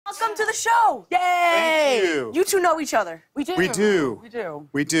Welcome to the show. Yay! Thank you. You two know each other. We do. We do. We do.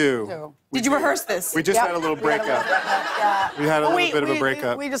 We do. Did you rehearse this? We just had a little breakup. We had a little bit of a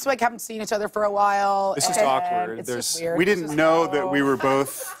breakup. We just like haven't seen each other for a while. It's just awkward. It's just weird. We didn't know that we were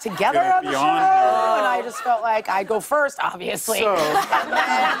both together on the show, and I just felt like I'd go first, obviously. So, and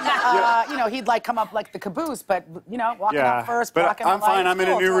then, you know, he'd like come up like the caboose, but you know, walking out first. But I'm fine. I'm in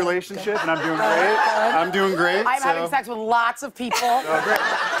a new relationship, and I'm doing great. I'm doing great. I'm having sex with lots of people. Oh, great.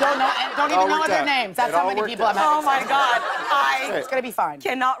 Don't even know their names. That's how many people I'm having. Oh my God! It's gonna be fine.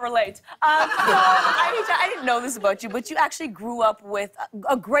 Cannot relate. I didn't know this about you, but you actually grew up with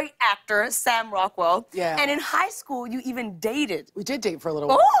a great actor, Sam Rockwell. Yeah. And in high school, you even dated. We did date for a little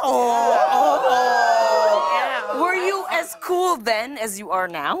while. Yeah. Were you as cool then as you are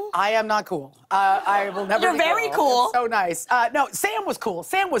now? I am not cool. I will never You're be very cool. cool. It's so nice. No, Sam was cool.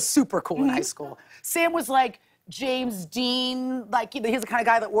 Sam was super cool in high school. Sam was like James Dean, like he's the kind of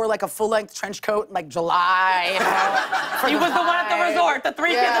guy that wore like a full-length trench coat in like July. You know, He was the one at the resort, the three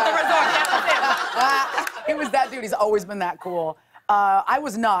kids at the resort. That was him. He was that dude. He's always been that cool. I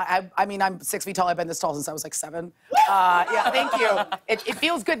was not. I mean, I'm 6 feet tall. I've been this tall since I was like 7. Yeah, thank you. It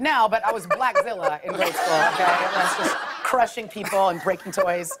feels good now, but I was Blackzilla in grade school, okay? I was just crushing people and breaking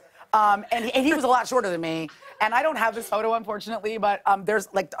toys. And he was a lot shorter than me. And I don't have this photo, unfortunately, but there's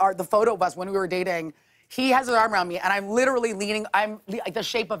like the photo of us when we were dating. He has his arm around me, and I'm literally leaning. I'm like the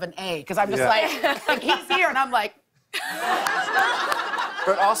shape of an A, because I'm just like he's here, and I'm like.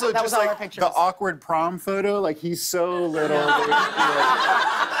 But also that just was like the awkward prom photo, like he's so little. By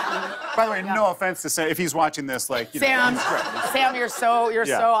the way, no offense to Sam, if he's watching this, like, you know, Sam, you're so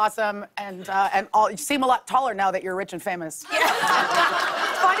awesome, and you seem a lot taller now that you're rich and famous. Yeah.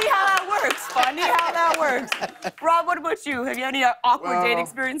 Funny how that works. Funny how that works. Rob, what about you? Have you had any awkward date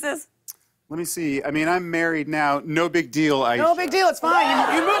experiences? Let me see. I mean, I'm married now. No big deal, Aisha. No big deal. It's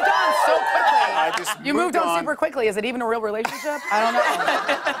fine. You moved on so quickly. I just moved on super quickly. Is it even a real relationship?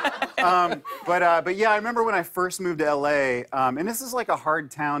 I don't know. But yeah, I remember when I first moved to LA, and this is like a hard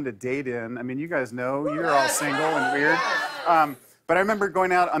town to date in. I mean, you guys know you're all single and weird. But I remember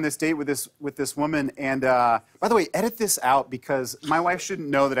going out on this date with this woman, and by the way, edit this out because my wife shouldn't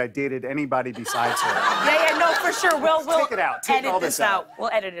know that I dated anybody besides her. Yeah, no, for sure. We'll take it out. Take edit all this out.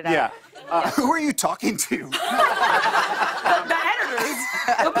 We'll edit it out. Yeah. Who are you talking to? The editors,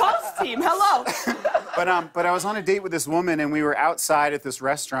 the post team. Hello. But I was on a date with this woman, and we were outside at this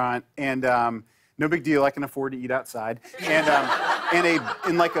restaurant, and no big deal. I can afford to eat outside. And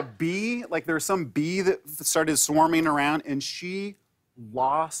like a bee, like there was some bee that started swarming around, and she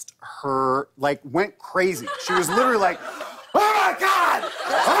lost her, like went crazy. She was literally like, "Oh my God!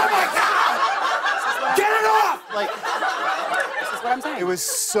 Oh my God! Get it off!" Like. What I'm saying. It was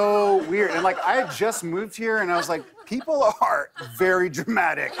so weird. And like, I had just moved here, and I was like, people are very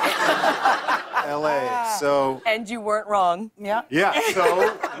dramatic in LA, so. And you weren't wrong. Yeah. Yeah,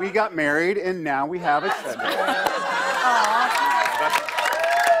 so we got married, and now we have a child.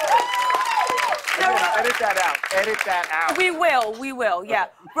 Edit that out. Edit that out. We will, yeah.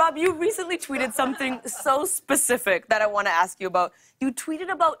 Rob, you recently tweeted something so specific that I want to ask you about. You tweeted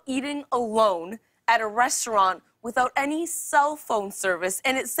about eating alone at a restaurant without any cell phone service,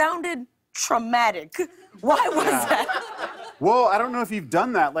 and it sounded traumatic. Why was that? Well, I don't know if you've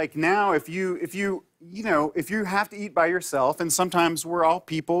done that. Like now, if you have to eat by yourself, and sometimes we're all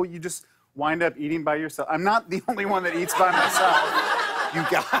people, you just wind up eating by yourself. I'm not the only one that eats by myself. You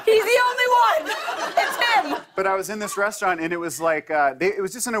guys. He's the only one. It's him. But I was in this restaurant, and it was like it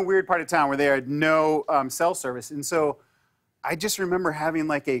was just in a weird part of town where they had no cell service, and so. I just remember having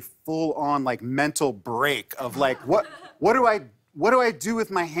like a full-on like mental break of like what do I do with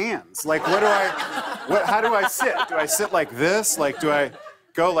my hands? Like how do I sit? Do I sit like this? Like do I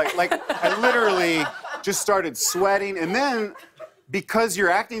go like I literally just started sweating, and then because you're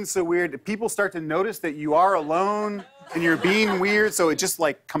acting so weird, people start to notice that you are alone and you're being weird, so it just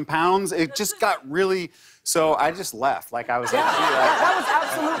like compounds. It just got really. So I just left. Like I was like, that was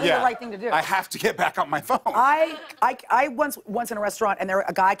absolutely the right thing to do. I have to get back on my phone. I once in a restaurant, and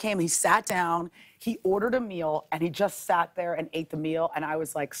a guy came. He sat down. He ordered a meal, and he just sat there and ate the meal. And I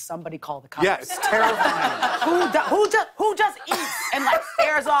was like, somebody call the cops. Yeah, it's terrifying. Who just eats and like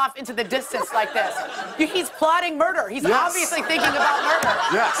stares off into the distance like this? He's plotting murder. He's obviously thinking about murder.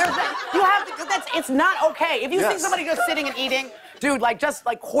 Yes. You have to. It's not okay. If you see somebody just sitting and eating. Dude, like just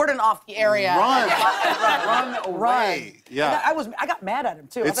like cordon off the area. Run away. Yeah. I got mad at him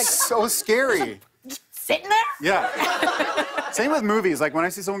too. It's I was like, so scary. Just sitting there? Yeah. Same with movies. Like when I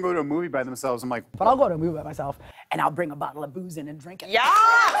see someone go to a movie by themselves, I'm like, but I'll go to a movie by myself and I'll bring a bottle of booze in and drink it. Yeah.